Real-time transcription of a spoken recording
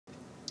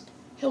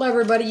Hello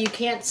everybody, you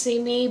can't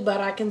see me, but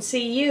I can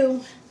see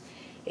you.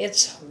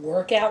 It's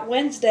Workout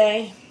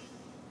Wednesday.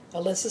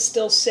 Alyssa's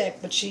still sick,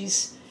 but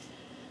she's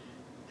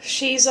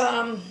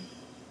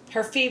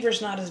her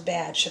fever's not as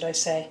bad, should I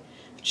say.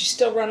 But she's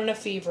still running a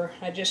fever.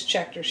 I just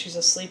checked her. She's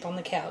asleep on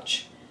the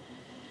couch.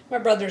 My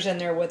brother's in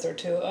there with her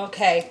too.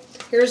 Okay,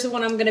 here's the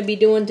one I'm going to be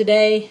doing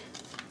today.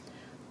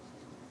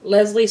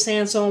 Leslie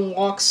Sansone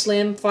Walk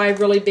Slim, 5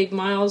 really big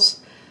miles.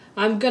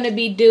 I'm going to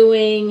be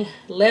doing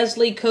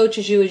Leslie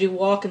coaches you as you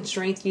walk in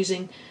strength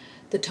using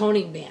the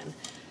toning band.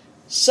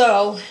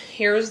 So,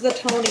 here's the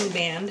toning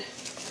band.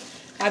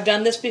 I've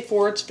done this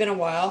before. It's been a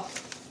while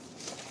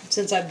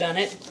since I've done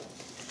it.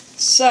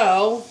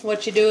 So,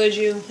 what you do is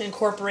you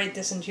incorporate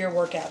this into your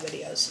workout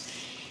videos.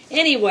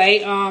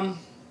 Anyway, I'm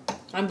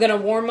going to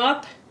warm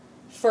up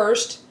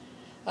first.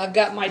 I've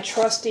got my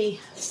trusty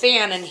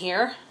fan in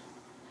here.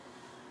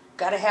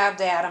 Got to have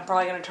that. I'm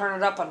probably going to turn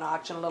it up a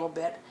notch in a little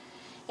bit.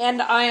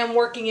 And I am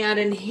working out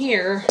in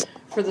here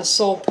for the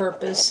sole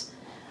purpose.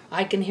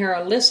 I can hear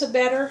Alyssa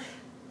better.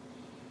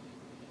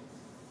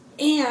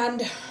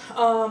 And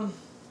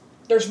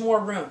there's more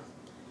room.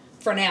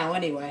 For now,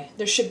 anyway.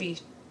 There should be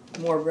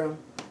more room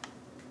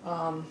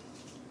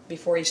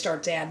before he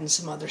starts adding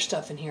some other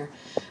stuff in here.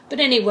 But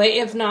anyway,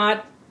 if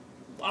not,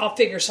 I'll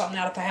figure something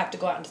out if I have to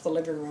go out into the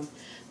living room.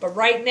 But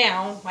right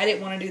now, I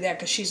didn't want to do that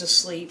because she's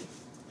asleep.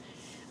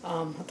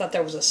 I thought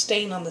there was a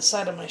stain on the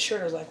side of my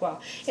shirt. I was like,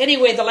 wow.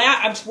 Anyway,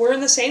 I'm wearing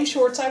the same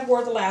shorts I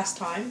wore the last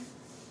time.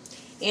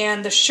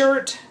 And the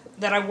shirt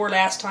that I wore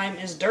last time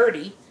is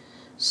dirty.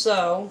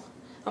 So,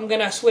 I'm going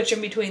to switch in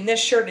between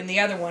this shirt and the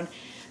other one.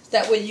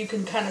 That way you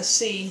can kind of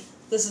see,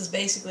 this is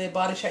basically a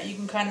body shot. You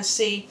can kind of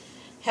see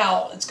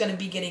how it's going to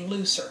be getting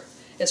looser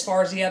as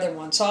far as the other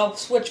one. So, I'll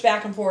switch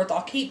back and forth.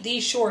 I'll keep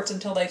these shorts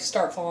until they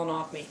start falling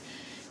off me.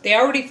 They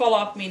already fall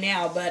off me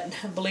now, but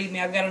believe me,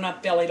 I've got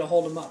enough belly to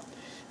hold them up.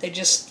 They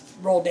just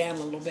roll down a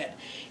little bit.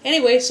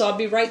 Anyway, so I'll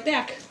be right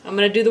back. I'm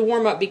going to do the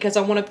warm-up because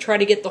I want to try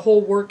to get the whole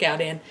workout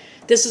in.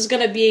 This is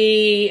going to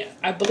be,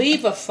 I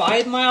believe, a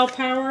 5-mile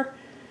power.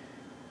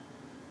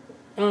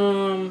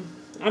 I'm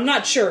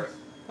not sure.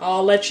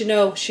 I'll let you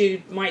know.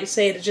 She might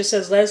say it. It just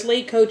says,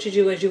 Leslie coaches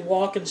you as you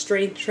walk and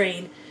strength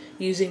train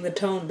using the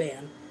toning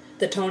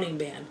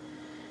band.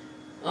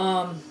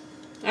 I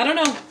don't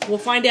know. We'll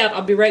find out.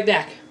 I'll be right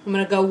back. I'm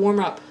going to go warm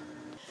up.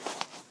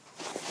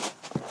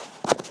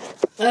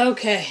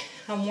 Okay,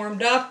 I'm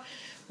warmed up.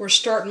 We're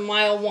starting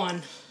mile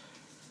 1.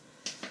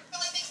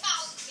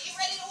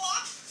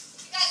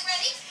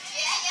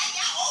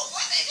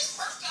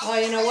 Oh,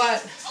 you know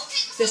what?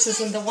 This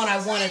isn't the one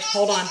I wanted.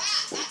 Hold on.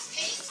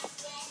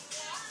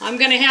 I'm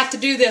going to have to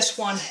do this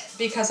one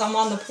because I'm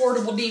on the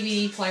portable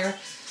DVD player.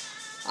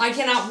 I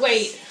cannot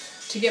wait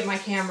to get my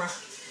camera.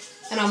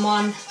 And I'm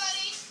on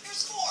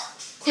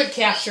quick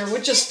capture,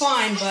 which is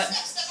fine, but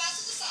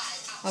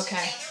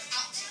okay.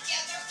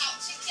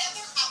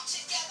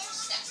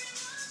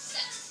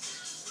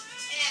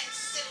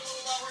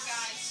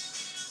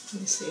 Let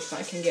me see if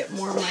I can get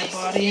more of my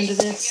body into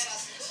this.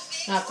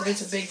 Not that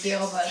it's a big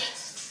deal, but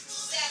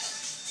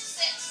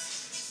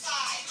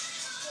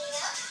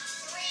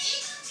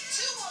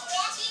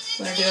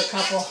I'm going to do a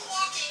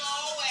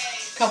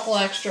couple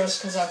extras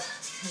because I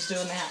was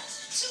doing that.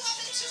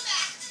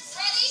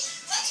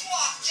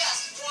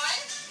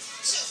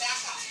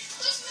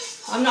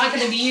 I'm not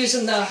going to be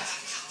using the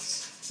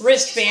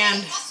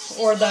wristband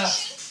or I'm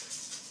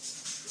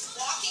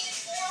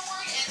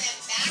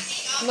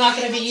not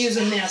going to be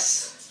using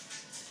this.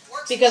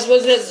 Because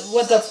with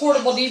the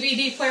portable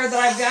DVD player that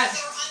I've got,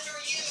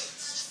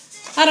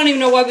 I don't even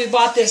know why we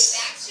bought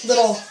this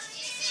little,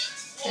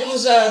 it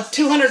was a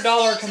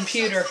 $200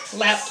 computer,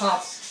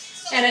 laptop.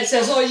 And it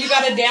says, oh, you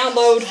got to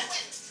download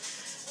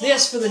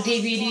this for the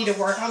DVD to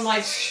work. I'm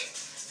like,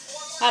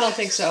 I don't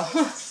think so.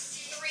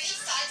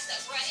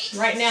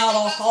 Right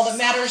now, all that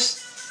matters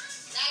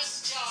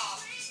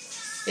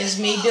is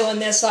me doing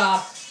this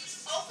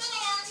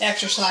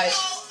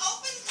exercise.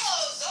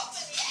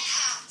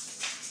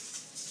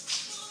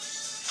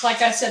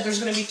 Like I said,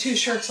 there's going to be 2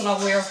 shirts that I'll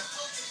wear.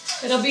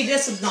 It'll be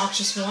this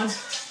obnoxious one.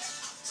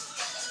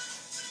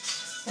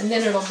 And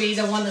then it'll be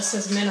the one that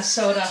says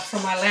Minnesota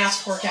from my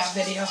last workout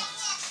video.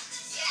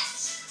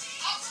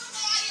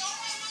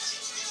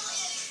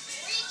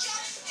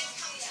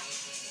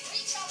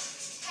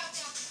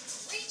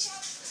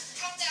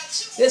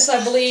 This,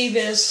 I believe,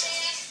 is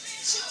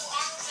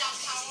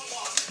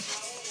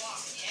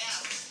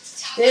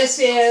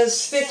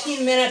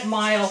 15-minute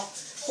mile,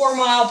 4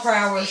 mile per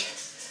hour.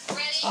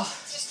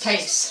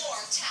 Pace.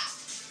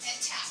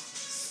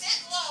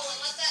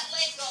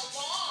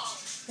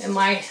 And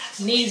my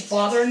knee's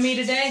bothering me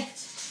today.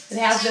 It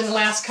has been the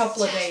last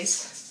couple of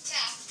days.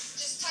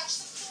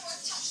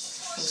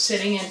 I'm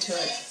sitting into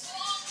it.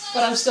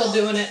 But I'm still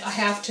doing it. I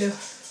have to.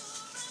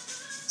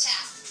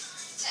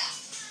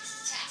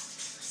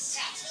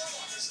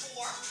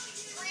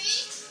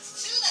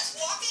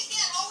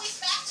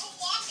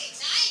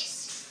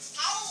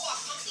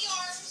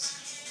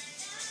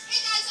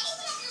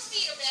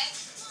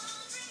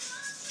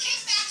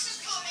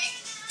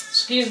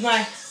 Excuse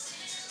my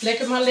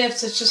Licking my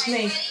lips, it's just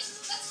me.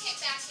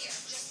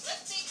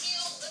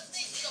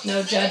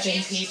 No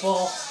judging,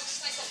 people.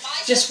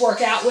 Just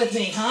work out with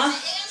me, huh?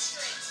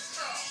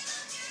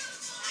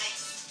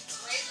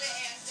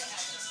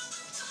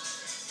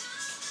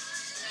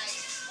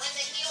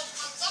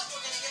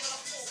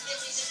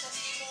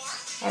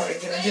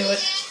 Alright, gonna do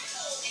it.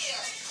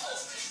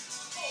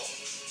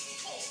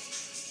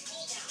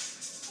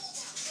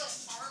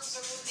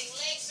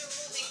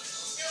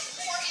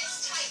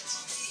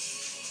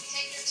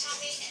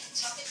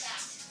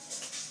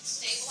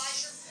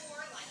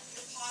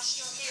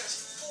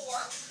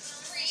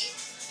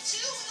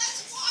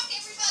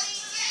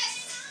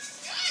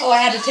 Oh, I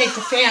had to take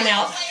the fan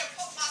out.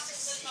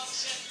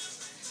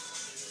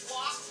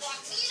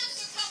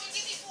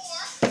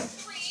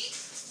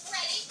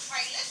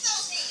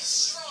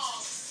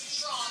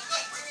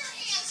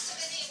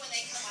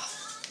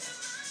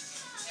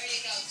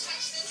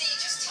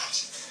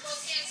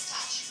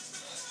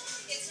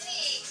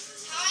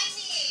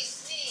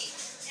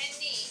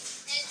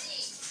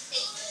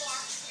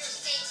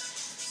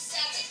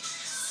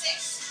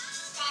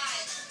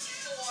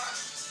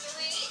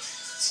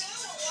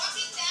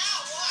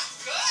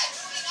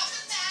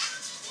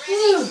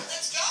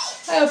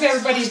 I hope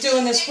everybody's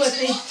doing this with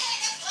me.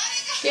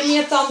 Give me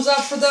a thumbs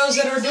up for those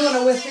that are doing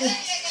it with me.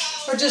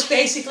 Or just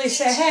basically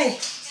say, hey,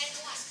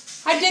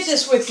 I did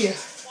this with you.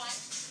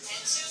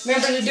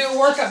 Remember to do a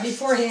workup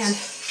beforehand.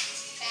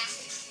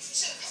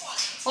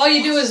 All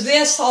you do is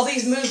this, all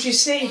these moves you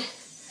see.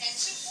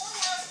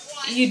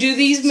 You do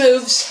these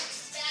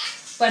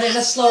moves, but in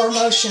a slower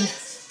motion.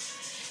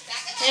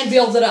 And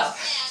build it up.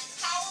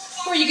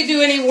 Or you can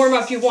do any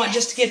warm-up you want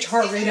just to get your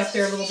heart rate up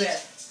there a little bit.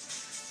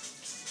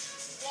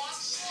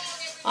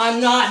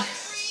 I'm not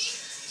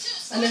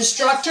an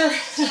instructor.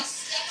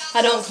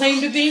 I don't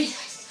claim to be.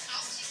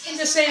 I'm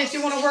just saying if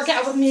you want to work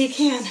out with me, you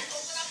can.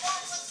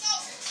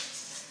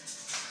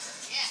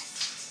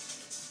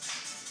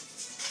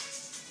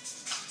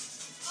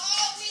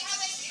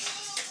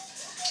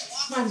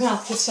 My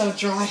mouth gets so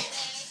dry.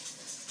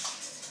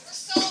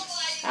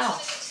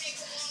 Ow.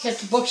 Hit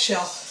the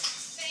bookshelf.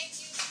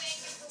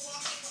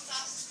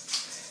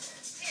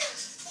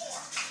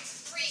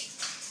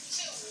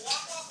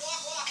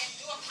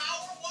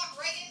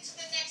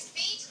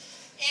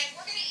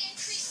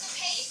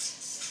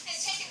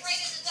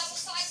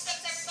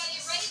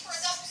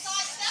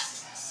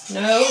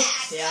 No?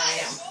 Yeah,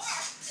 I am.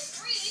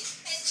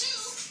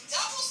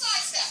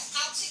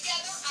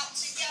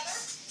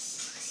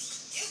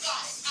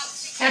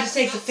 I had to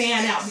take the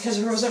fan out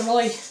because there wasn't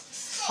really,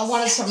 I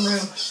wanted some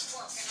room.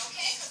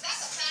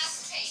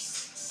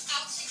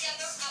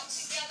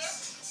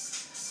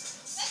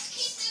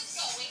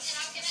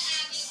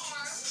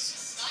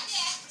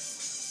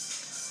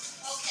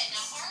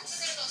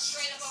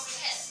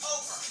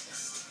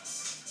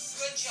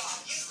 Good job.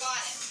 You got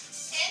it.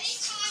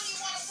 Anytime you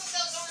want to put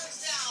those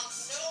arms down,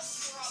 no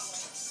problem.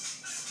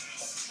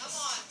 Come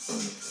on.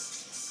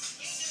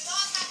 You do not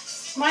have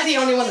to do Am I the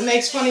only one that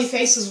makes funny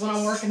faces when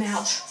I'm working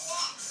out?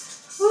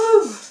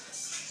 Woo!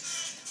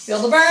 Feel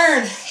the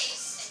burn.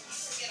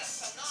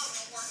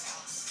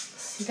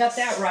 You got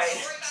that right.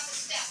 Don't worry about the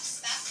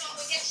steps. That's not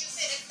what gets you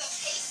fit. It's the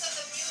pace of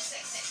the music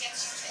that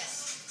gets you fit.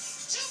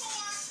 2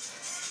 more.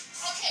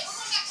 Okay,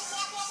 we're going back to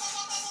walk, walk, walk,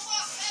 walk, walk,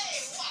 walk.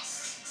 Hey, walk.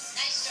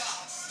 Nice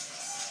job.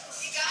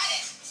 You got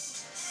it.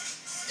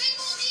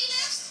 Single knee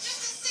lifts.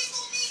 Just a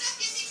single knee lift.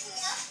 Give me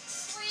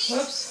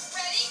 4, 3. Whoops.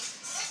 Ready?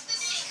 Lift the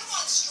knee. Come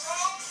on,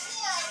 strong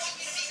core. I want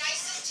you to be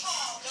nice and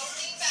tall. Don't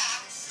lean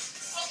back.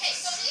 Okay,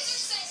 so these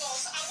are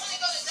singles. I want to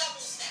go to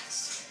doubles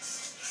next.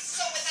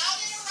 So without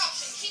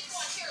interruption, keep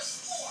going.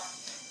 Here's 4,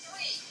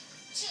 3,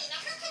 2. Now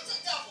here comes a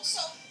double.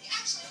 So you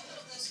actually open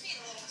up those feet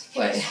a little to get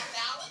Wait. some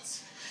balance.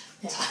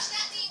 Yeah. Touch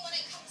that knee when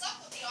it comes up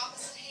with the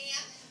opposite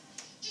hand.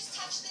 Just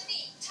touch the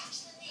knee.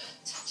 Touch the knee.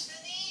 Touch the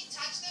knee.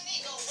 Touch the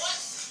knee. Go 1,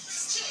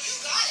 2. You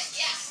got it.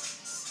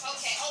 Yeah.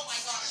 Okay. Oh my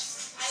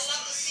gosh. I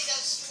love to see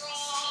those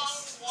strong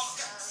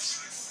walkers.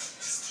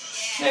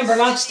 Yeah. Remember,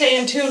 not stay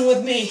in tune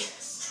with me.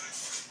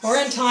 Or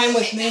in time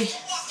with me.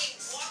 Walking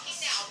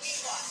now. We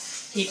walk.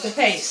 Keep the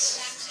pace.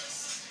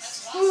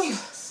 Let's walk Whew. here. 1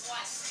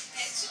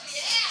 and 2.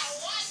 Yeah.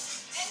 1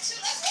 and 2.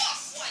 Let's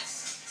walk. 1,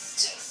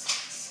 2.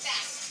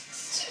 Back.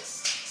 2.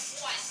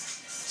 1,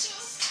 2.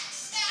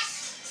 Back.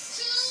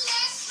 2.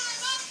 Last time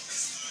up.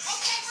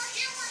 Okay, we're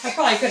here. We're I here.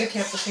 probably could have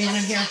kept the fan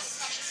in here.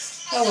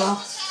 Oh well.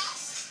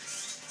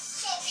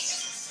 So we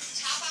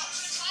just tap out 2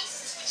 times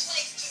and switch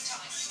legs 2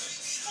 times.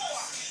 4,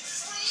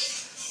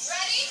 3.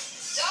 Ready?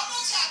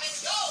 Double tap and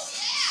go.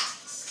 Yeah.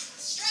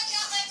 Stretch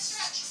out, legs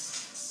stretch.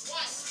 1,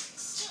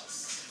 2.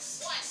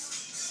 1,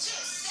 2.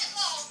 Sit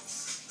low.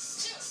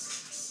 2.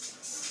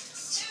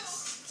 2.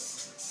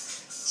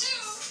 2.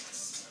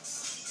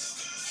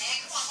 And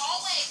come on,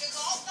 all legs. It's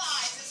all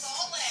thighs. It's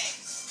all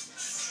legs.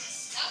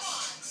 Come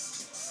on.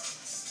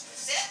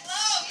 Sit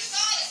low. You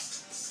got it.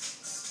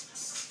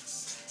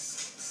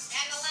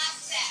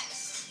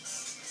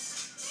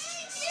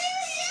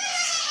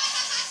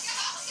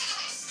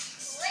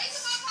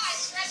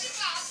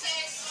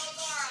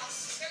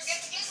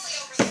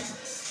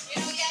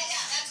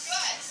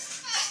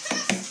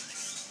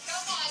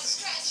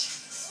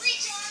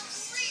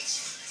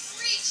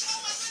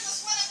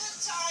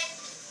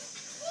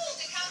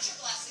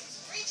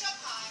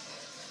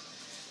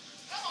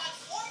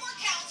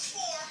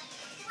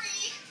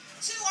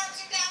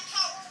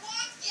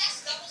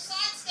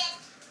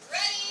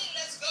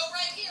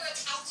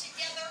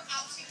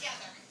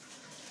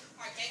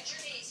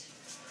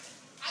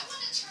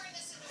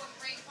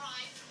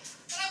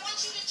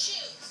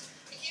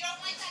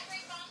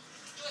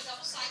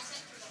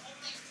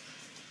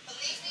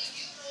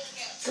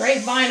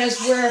 Grapevine is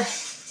where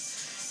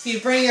you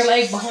bring your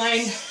leg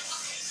behind.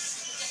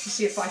 Let's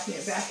see if I can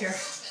get back here.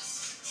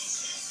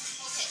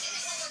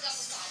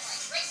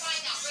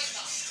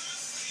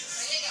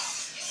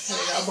 There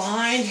we go,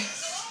 behind.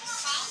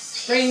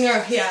 Bring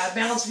your,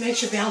 bounce,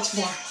 makes you bounce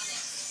more.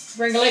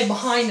 Bring your leg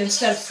behind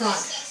instead of front.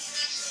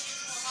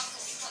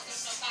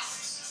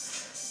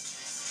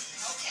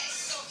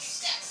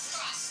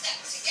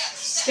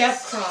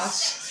 Step,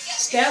 cross,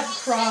 step,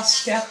 cross,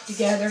 step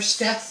together,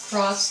 step,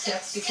 cross,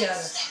 step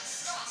together.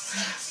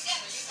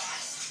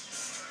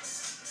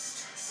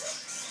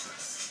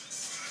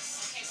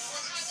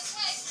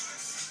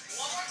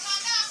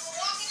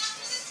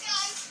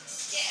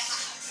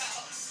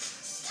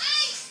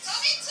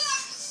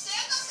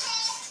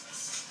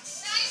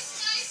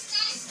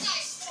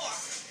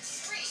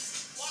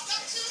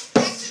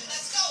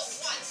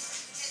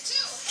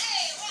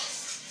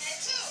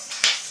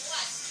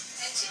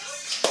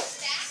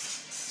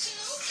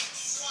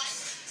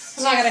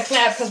 I'm not going to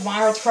clap because my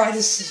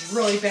arthritis is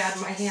really bad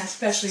in my hand,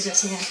 especially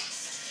this hand.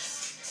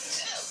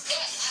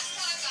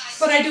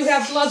 But I do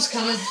have gloves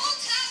coming.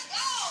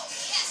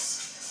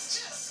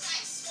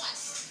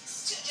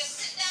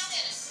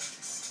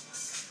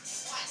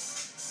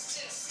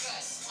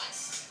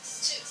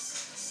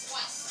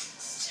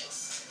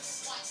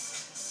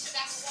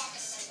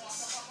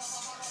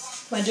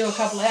 I'm going to do a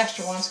couple of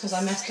extra ones because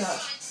I messed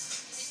up.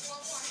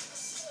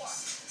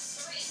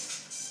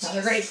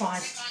 Another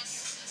grapevine.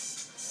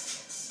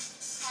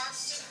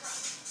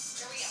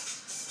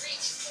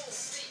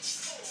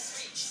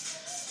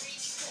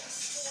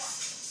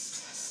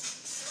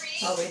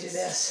 Oh, we do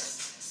this.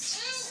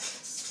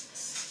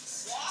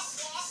 Walk,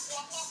 arms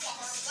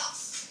up,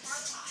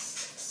 arms high.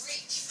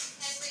 Reach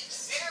and reach.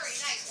 Very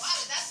nice. Wow,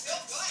 did that feel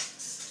good?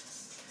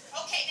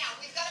 Okay, now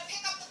we've got to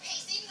pick up the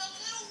pace even a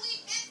little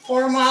wee bit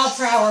more. 4 miles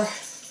per hour.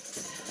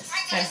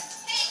 Okay. Hey,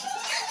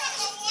 here comes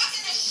a walk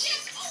and a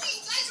shift. Oh,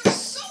 you guys are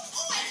so,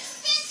 I'm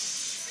fit.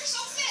 You're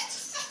so fit.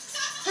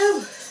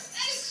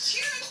 That is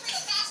cheering for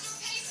the faster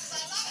paces.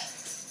 I love it.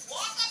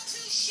 Walk up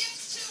 2,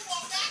 shift 2,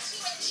 walk back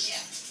 2 and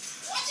shift.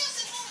 Watch us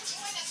at home and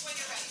join us when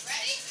you're ready.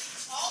 Ready?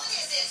 All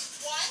it is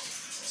 1,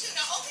 2.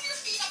 Now open your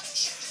feet up and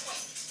shift your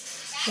weight.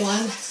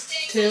 1,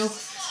 2,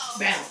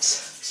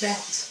 bounce,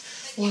 bounce.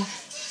 1,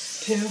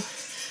 2,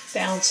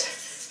 bounce,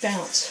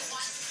 bounce.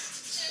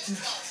 2,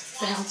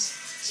 bounce,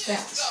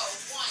 bounce.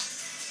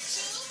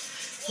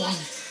 1,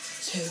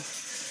 2,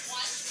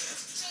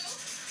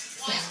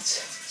 bounce,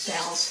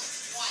 bounce.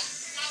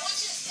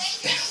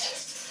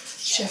 Bounce,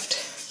 shift.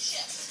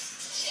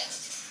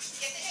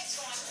 Get the hips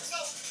going. Let's go.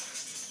 All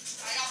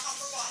right, I'll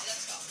upper body.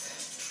 Let's go. All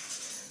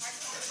right,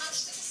 come on.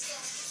 Punch to the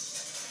ceiling.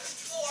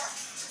 4,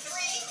 3,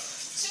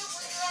 2.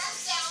 Bring your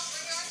arms down.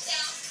 Bring your arms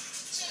down.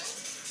 2.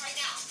 Right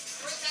now.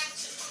 Bring back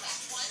 2. Come back.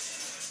 1,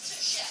 2.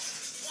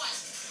 Shift. 1,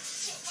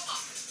 2. Come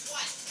on. 1,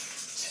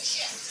 2.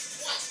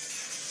 Shift. 1,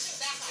 2.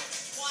 Back up.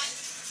 1,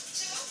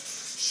 2.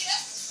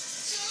 Shift.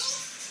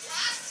 2.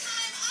 Last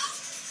time up.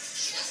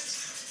 Shift.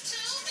 2.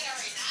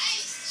 Very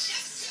nice.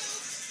 Shift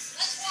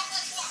 2. Let's walk,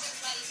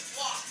 everybody.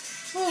 Walk.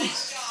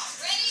 Nice job.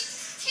 Ready?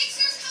 Kicks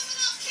are coming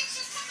up. Kicks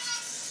are coming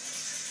up.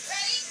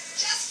 Ready?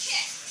 Just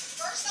kick.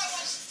 First, I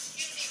want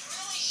you to be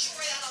really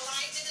sure that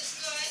alignment is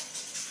good.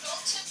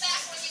 Don't tip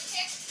back when you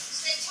kick.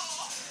 Stay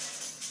tall.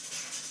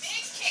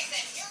 Big kick.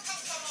 Then here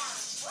comes some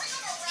arms. Bring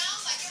them around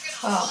like you're going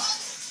to hug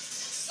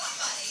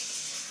somebody.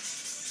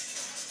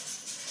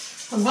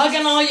 I'm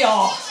hugging all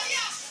y'all. Oh,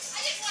 yeah.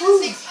 I didn't want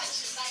to say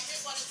punches. I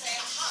did want to say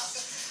a hug.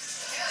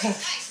 Very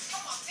nice.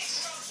 Come on. Big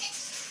strong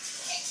kicks.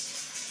 Kick.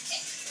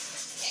 Kick.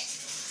 Kick.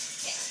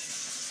 Kick.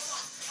 Come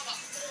on. Come on.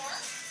 4,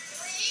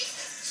 3,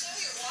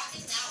 2. You're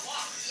walking. Now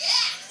walk.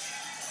 Yeah.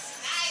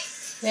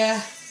 Nice. Yeah.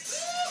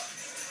 Woo.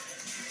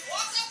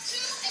 Walk up 2,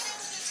 and then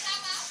we'll do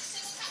tap out.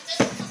 Single tap.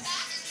 Then we'll come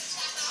back and do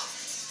tap out.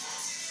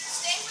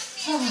 Stay with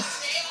me.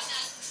 Stay on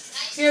that.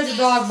 Nice. Here's the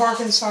dog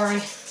barking. Sorry.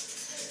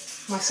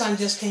 My son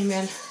just came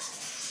in.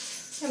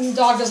 And the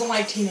dog doesn't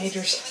like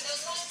teenagers.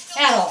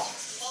 At all.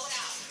 Slow it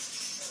out.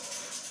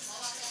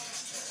 Slow out there.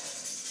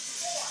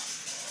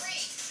 4, 3.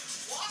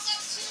 Walk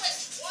up 2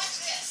 and watch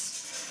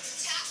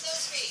this. Tap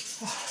those feet.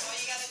 That's all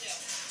you got to do.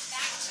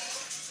 Back 2.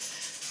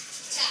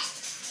 Tap.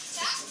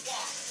 Tap.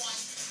 Walk. 1,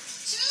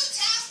 2.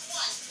 Tap. 1,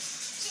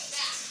 2.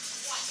 Back.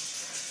 1,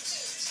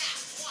 2.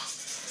 Tap. 1,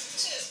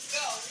 2.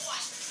 Go.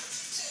 1,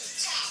 2.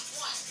 Tap.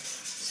 1,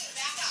 2.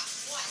 Back up.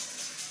 1,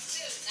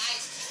 2.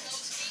 Nice. Keep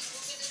those feet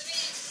moving to the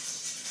beat.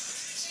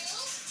 2.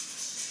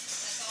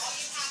 That's all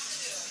you have to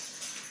do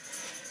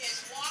is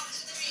walk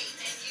to the beat,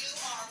 and you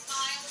are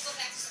miles of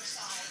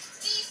exercise.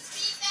 We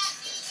speed that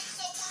music,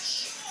 so for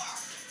sure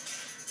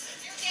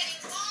you're getting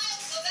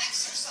miles of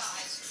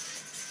exercise.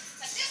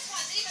 But this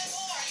one's even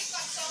more. You've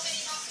got so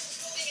many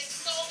muscles moving in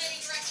so many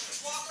directions.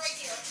 Walk right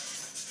here.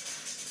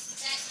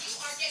 That you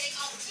are getting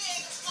a big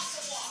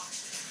muscle walk.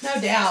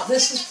 No doubt.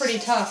 This is pretty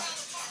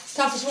tough.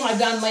 Toughest one I've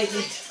done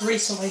lately,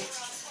 recently.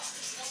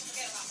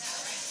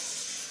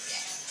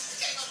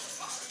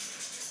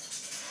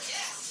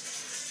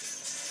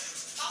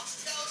 Up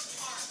those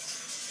arms.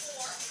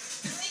 4,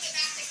 3, get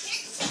back to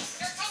kicks.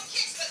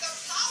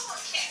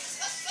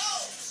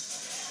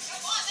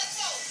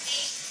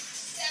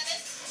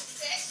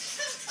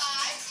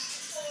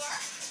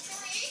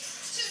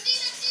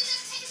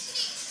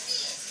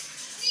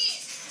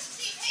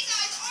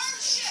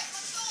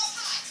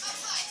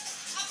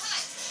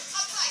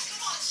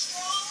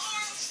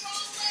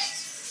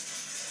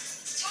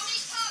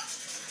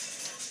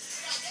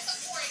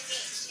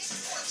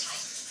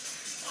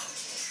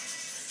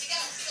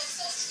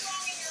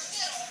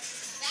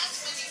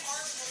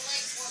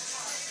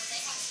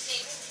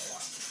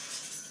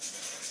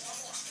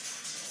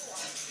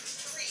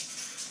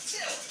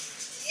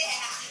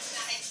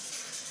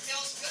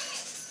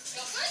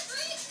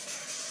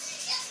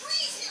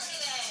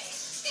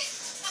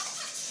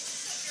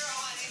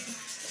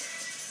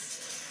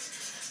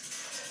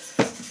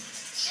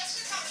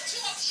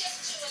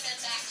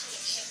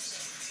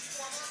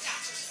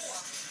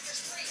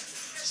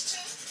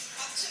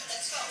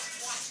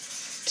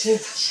 2,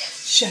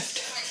 shift,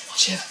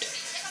 shift.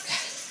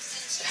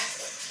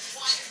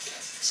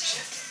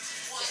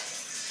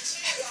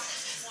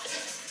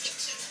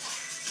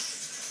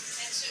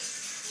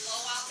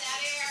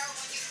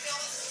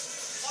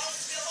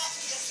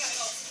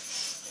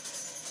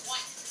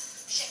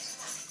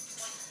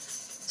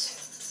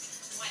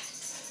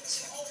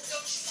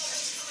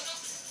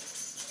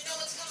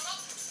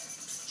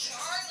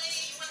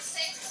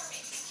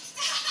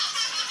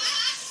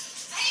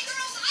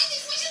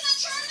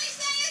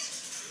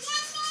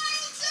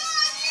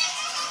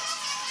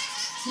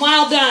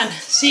 Mile done.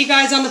 See you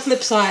guys on the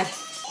flip side.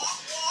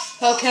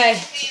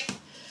 Okay.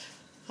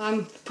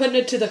 I'm putting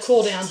it to the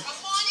cool down.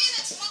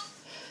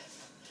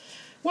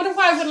 Wonder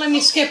why it wouldn't let me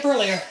skip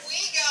earlier.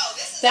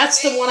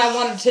 That's the one I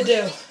wanted to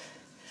do.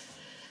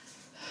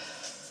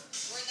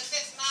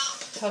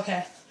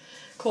 Okay.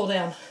 Cool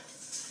down.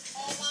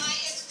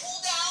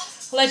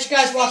 I'll let you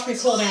guys watch me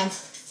cool down.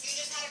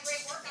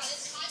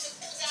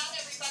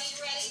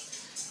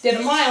 Did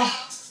a mile.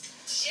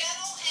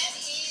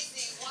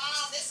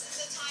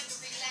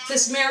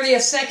 This is Merity a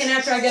second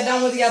after I got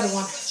done with the other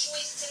one.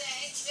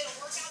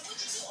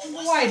 I don't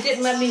know why it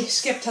didn't let me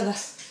skip to the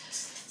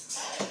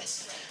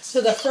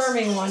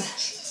firming one.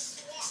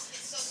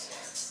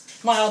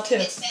 Mile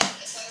 2.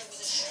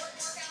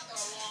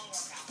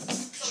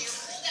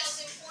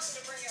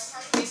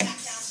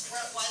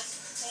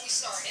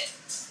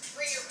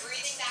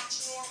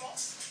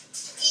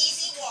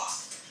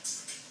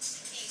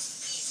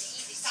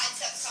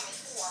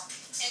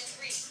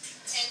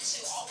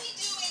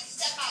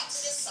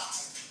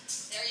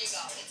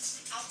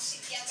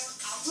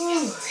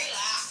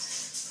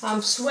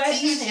 I'm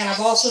sweating, and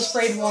I've also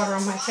sprayed water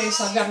on my face.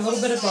 So I've got a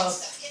little bit of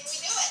both.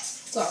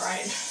 It's all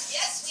right.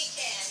 Yes, we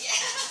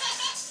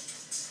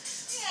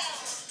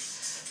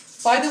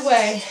can. By the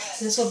way,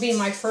 this will be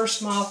my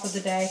first mile for the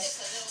day.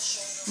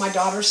 My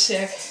daughter's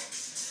sick,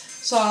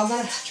 so I'm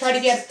gonna try to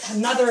get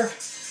another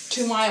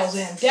 2 miles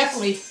in.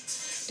 Definitely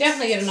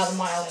get another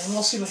mile in.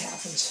 We'll see what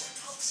happens.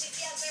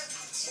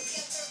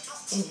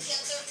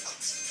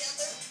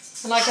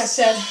 And like I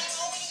said,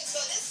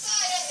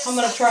 I'm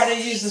gonna try to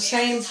use the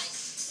same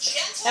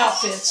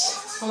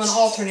outfits. I'm going to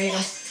alternate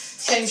them.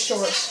 Same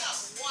shorts.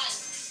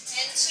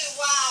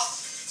 Wow.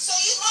 So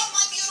you love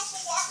my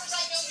beautiful walkers.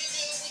 I know you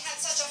do. We had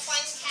such a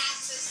fun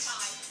cast this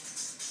time.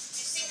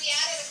 You see, we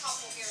added a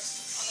couple here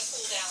on the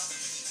cool down.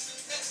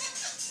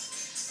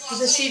 Is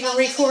this even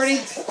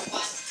recording? 1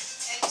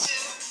 and 2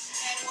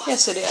 and 1.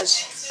 Yes, it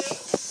is.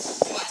 And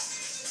 2, 1.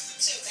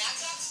 2, back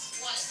up.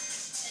 1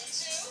 and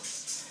 2,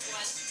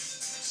 1,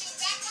 2,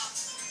 back up.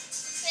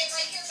 Stay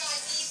right here,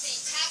 guys. Easy.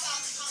 Tap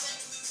out's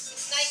coming.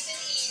 It's nice and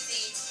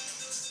easy.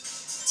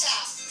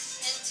 Tap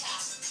and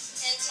tap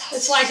and tap.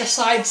 It's like a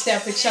side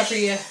step, except for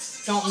you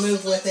don't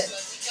move with it.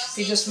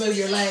 You just move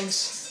your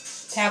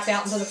legs. Tap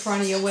out into the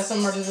front of you with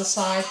them or to the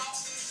side.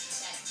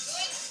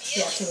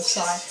 Yeah, to the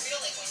side.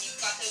 Really, when you've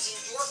got those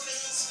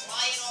endorphins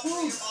flying all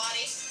over your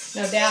body.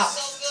 No doubt.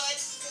 So good.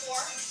 4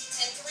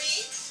 and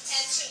 3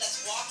 and 2.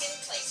 Let's walk in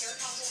place. Here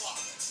comes a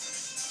walk.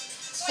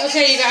 So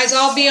Okay, you guys,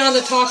 I'll be on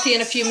to talk to you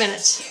in a few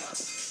minutes. But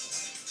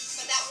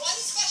that one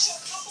special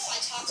couple I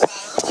talked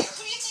about earlier,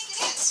 who do you think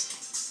it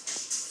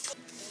is?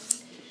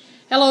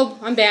 Hello,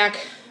 I'm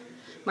back.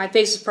 My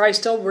face is probably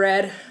still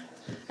red.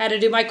 I had to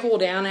do my cool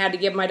down. I had to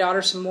give my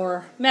daughter some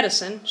more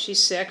medicine.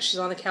 She's sick. She's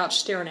on the couch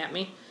staring at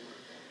me.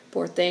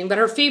 Poor thing. But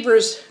her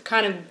fever's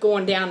kind of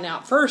going down now.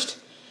 At first,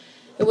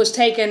 it was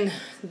taking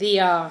the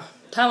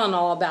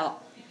Tylenol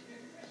about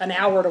an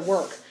hour to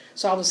work.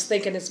 So I was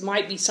thinking it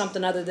might be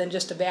something other than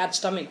just a bad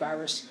stomach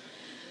virus.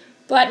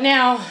 But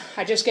now,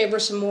 I just gave her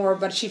some more,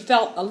 but she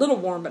felt a little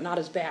warm, but not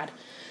as bad.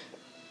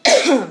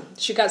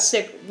 She got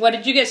sick. What,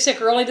 did you get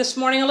sick early this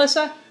morning,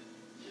 Alyssa?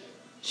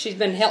 She's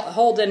been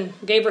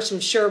gave her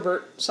some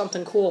sherbet,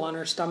 something cool on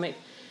her stomach.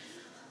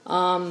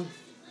 And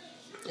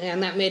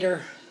that made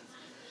her,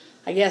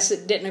 I guess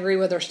it didn't agree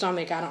with her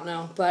stomach, I don't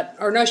know.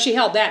 Or no, she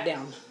held that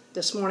down.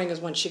 This morning is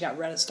when she got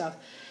rid of stuff.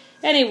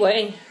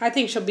 Anyway, I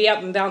think she'll be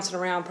up and bouncing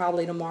around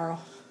probably tomorrow.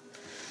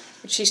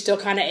 But she's still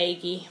kind of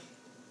achy.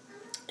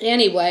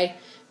 Anyway,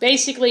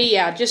 basically,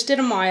 yeah, just did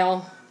a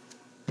mile.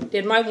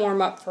 Did my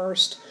warm-up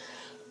first.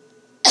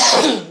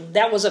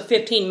 That was a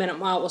 15-minute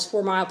mile. It was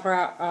 4 mile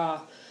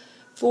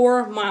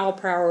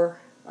per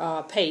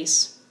hour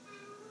pace.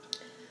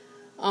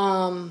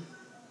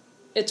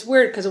 It's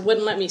weird because it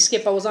wouldn't let me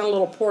skip. I was on a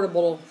little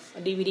portable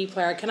DVD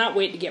player. I cannot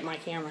wait to get my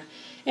camera.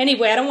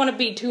 Anyway, I don't want to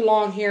be too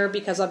long here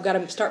because I've got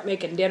to start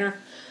making dinner.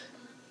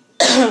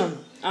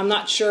 I'm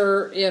not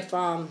sure if,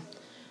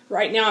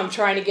 right now I'm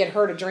trying to get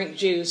her to drink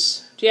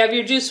juice. Do you have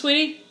your juice,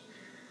 sweetie?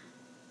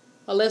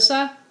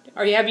 Alyssa?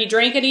 Have you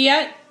drank any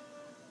yet?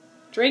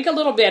 Drink a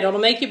little bit. It'll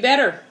make you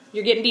better.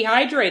 You're getting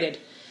dehydrated.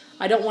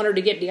 I don't want her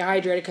to get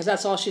dehydrated because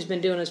that's all she's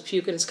been doing is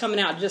puking. It's coming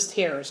out just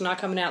here. It's not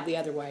coming out the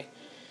other way.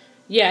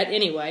 Yet,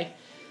 anyway.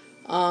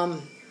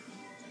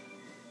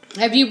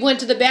 Have you went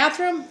to the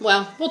bathroom?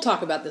 Well, we'll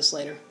talk about this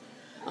later.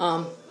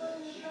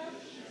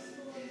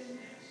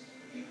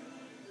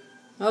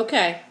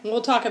 Okay,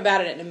 we'll talk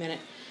about it in a minute.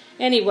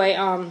 Anyway,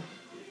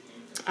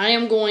 I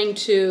am going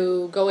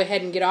to go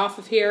ahead and get off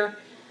of here.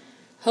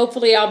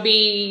 Hopefully I'll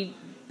be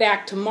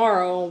back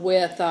tomorrow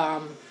with,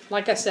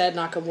 like I said,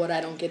 knock on wood,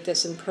 I don't get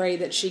this, and pray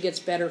that she gets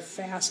better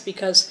fast,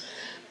 because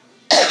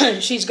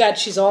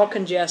she's all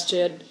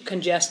congested.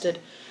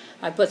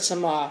 I put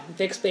some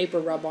Vicks Vapor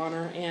Rub on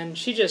her, and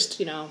she just,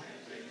 you know,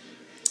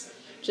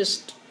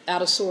 just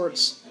out of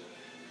sorts.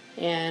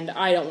 And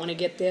I don't want to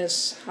get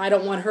this. I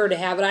don't want her to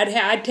have it.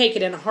 I'd take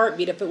it in a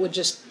heartbeat if it would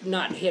just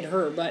not hit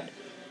her, but,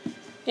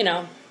 you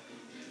know,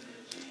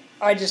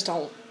 I just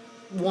don't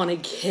want to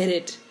get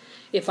it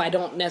if I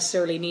don't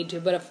necessarily need to.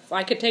 But if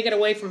I could take it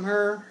away from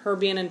her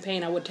being in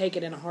pain, I would take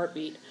it in a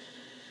heartbeat.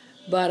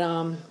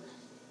 But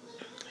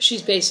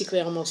she's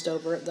basically almost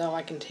over it, though,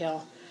 I can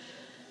tell.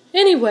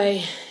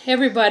 Anyway,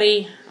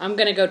 everybody, I'm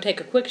going to go take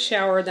a quick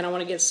shower. Then I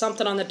want to get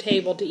something on the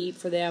table to eat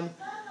for them.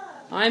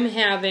 I'm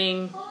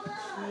having...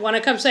 Want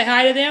to come say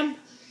hi to them?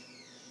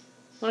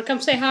 Want to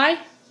come say hi?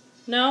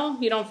 No?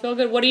 You don't feel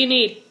good? What do you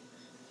need?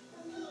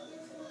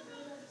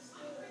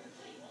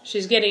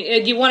 She's getting...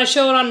 do you want to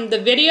show it on the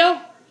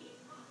video?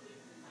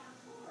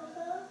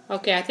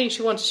 Okay, I think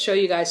she wants to show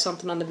you guys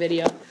something on the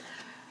video.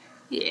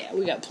 Yeah,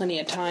 we got plenty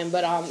of time.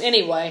 But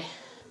anyway,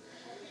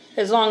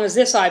 as long as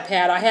this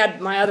iPad... I had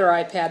my other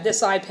iPad.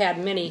 This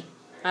iPad mini.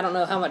 I don't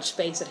know how much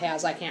space it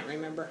has. I can't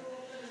remember.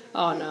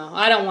 Oh, no.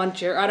 I don't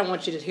want you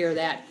to hear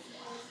that.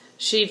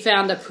 She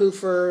found a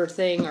poofer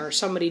thing, or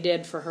somebody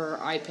did, for her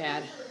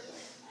iPad.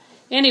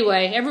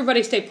 Anyway,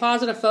 everybody stay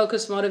positive,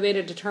 focused,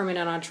 motivated, determined,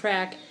 and on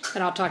track.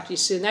 And I'll talk to you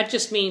soon. That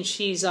just means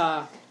she's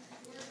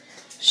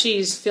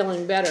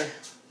feeling better.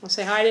 I'll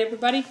say hi to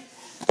everybody.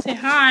 Say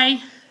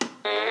hi.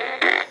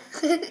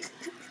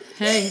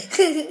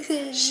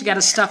 Hey. She got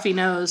a stuffy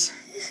nose.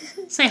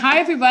 Say hi,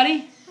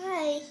 everybody.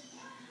 Hi.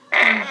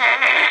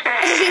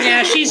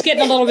 Yeah, she's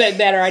getting a little bit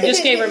better. I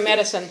just gave her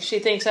medicine. She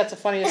thinks that's the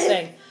funniest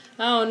thing.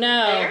 Oh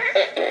no.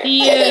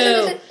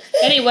 Ew.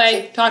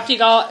 Anyway, talk to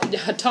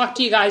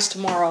you guys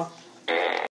tomorrow.